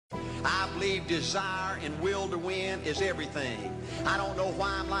I believe desire and will to win is everything. I don't know why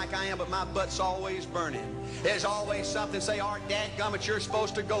I'm like I am, but my butt's always burning. There's always something say, Art, dadgummit, you're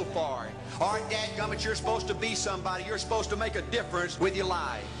supposed to go for it. Art, dadgummit, you're supposed to be somebody. You're supposed to make a difference with your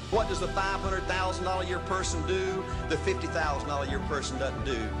life. What does the $500,000 a year person do? The $50,000 a year person doesn't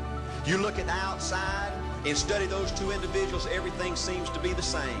do. You look at the outside and study those two individuals, everything seems to be the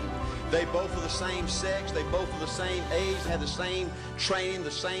same. They both are the same sex, they both are the same age, have the same training, the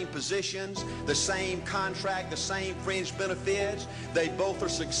same positions, the same contract, the same fringe benefits. They both are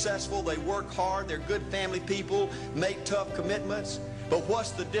successful, they work hard, they're good family people, make tough commitments. But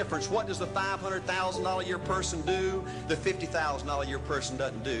what's the difference? What does the $500,000 a year person do? The $50,000 a year person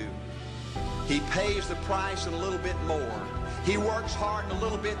doesn't do. He pays the price and a little bit more. He works hard and a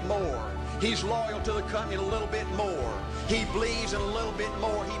little bit more. He's loyal to the company a little bit more. He believes in a little bit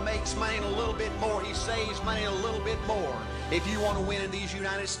more. He makes money in a little bit more. He saves money in a little bit more. If you want to win in these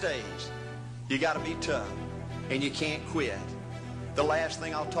United States, you got to be tough and you can't quit. The last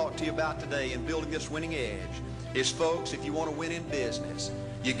thing I'll talk to you about today in building this winning edge is, folks, if you want to win in business,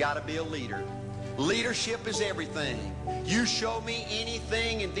 you got to be a leader. Leadership is everything. You show me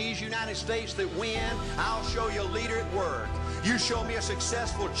anything in these United States that win, I'll show you a leader at work. You show me a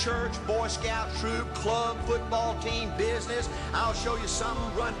successful church, Boy Scout troop, club, football team, business, I'll show you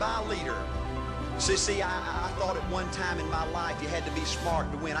something run by a leader. See, I thought at one time in my life you had to be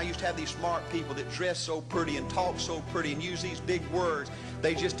smart to win. I used to have these smart people that dress so pretty and talk so pretty and use these big words.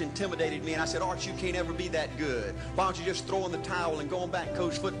 They just intimidated me, and I said, Art, you can't ever be that good. Why don't you just throw in the towel and go on back and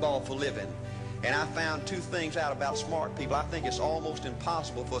coach football for a living? And I found two things out about smart people. I think it's almost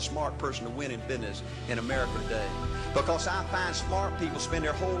impossible for a smart person to win in business in America today. Because I find smart people spend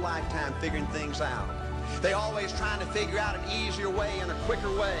their whole lifetime figuring things out. They're always trying to figure out an easier way and a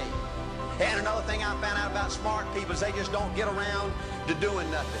quicker way. And another thing I found out about smart people is they just don't get around to doing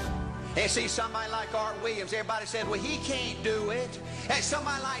nothing. And see, somebody like Art Williams, everybody said, well, he can't do it. And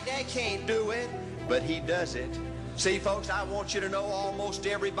somebody like that can't do it. But he does it. See, folks, I want you to know almost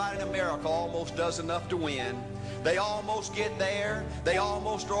everybody in America almost does enough to win. They almost get there. They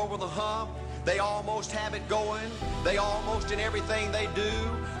almost are over the hump. They almost have it going. They almost in everything they do,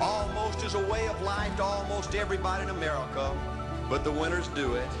 almost is a way of life to almost everybody in America. But the winners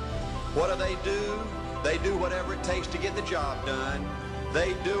do it. What do? They do whatever it takes to get the job done.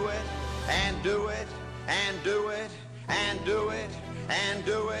 They do it and do it and do it and do it and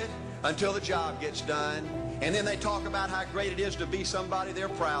do it until the job gets done. And then they talk about how great it is to be somebody they're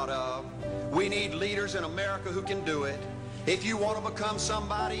proud of. We need leaders in America who can do it. If you want to become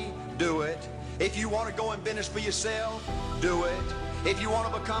somebody, do it. If you want to go in business for yourself, do it. If you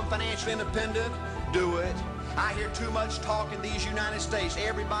want to become financially independent, do it. I hear too much talk in these United States.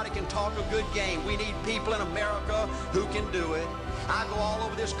 Everybody can talk a good game. We need people in America who can do it. I go all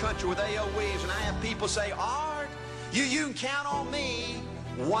over this country with A.L. Williams, and I have people say, Art, you can count on me.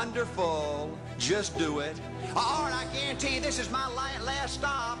 Wonderful. Just do it. Art, I guarantee you this is my last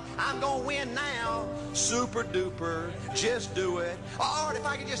stop. I'm going to win now. Super duper. Just do it. Art, if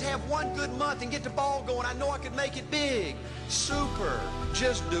I could just have one good month and get the ball going, I know I could make it big. Super.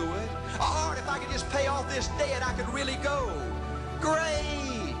 Just do it. Art, if I could just pay off this debt, I could really go.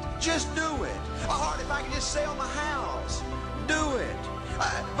 Great. Just do it. Art, if I could just sell my house. Do it.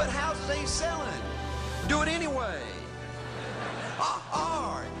 But houses ain't selling. Do it anyway.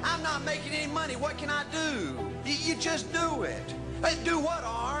 Art, I'm not making any money. What can I do? You just do it. Do what,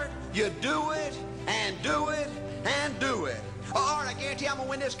 Art? You do it and do it and do it. Art, I guarantee I'm going to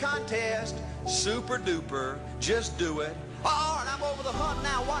win this contest. Super duper. Just do it. Art, I'm over the hump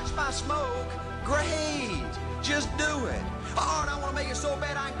now. Watch my smoke. Great. Just do it. Art, I want to make it so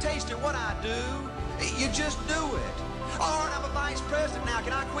bad I can taste it. What I do? You just do it. Art, I'm a vice president now.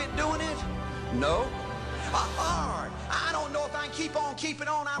 Can I quit doing it? No. Art, I don't know if I can keep on keeping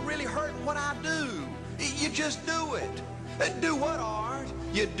on. I'm really hurting what I do. You just do it. Do what, Art?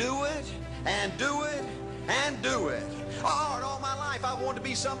 You do it and do it and do it. Art, all my life I wanted to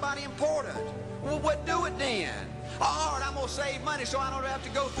be somebody important. Well, what do it then? Art, I'm going to save money so I don't have to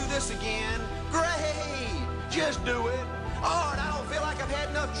go through this again. Great. Just do it. Art, I don't feel like I've had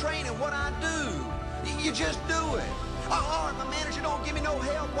enough training. What I do? You just do it. Art, my manager don't give me no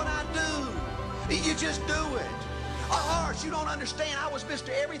help. What I do? You just do it. Art, you don't understand. I was Mr.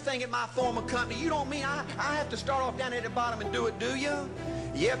 Everything at my former company. You don't mean I have to start off down at the bottom and do it, do you?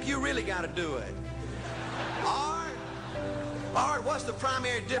 Yep, you really got to do it. Art, what's the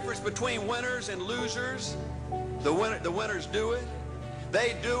primary difference between winners and losers? The winners do it.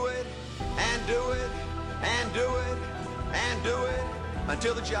 They do it and do it and do it and do it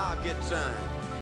until the job gets done.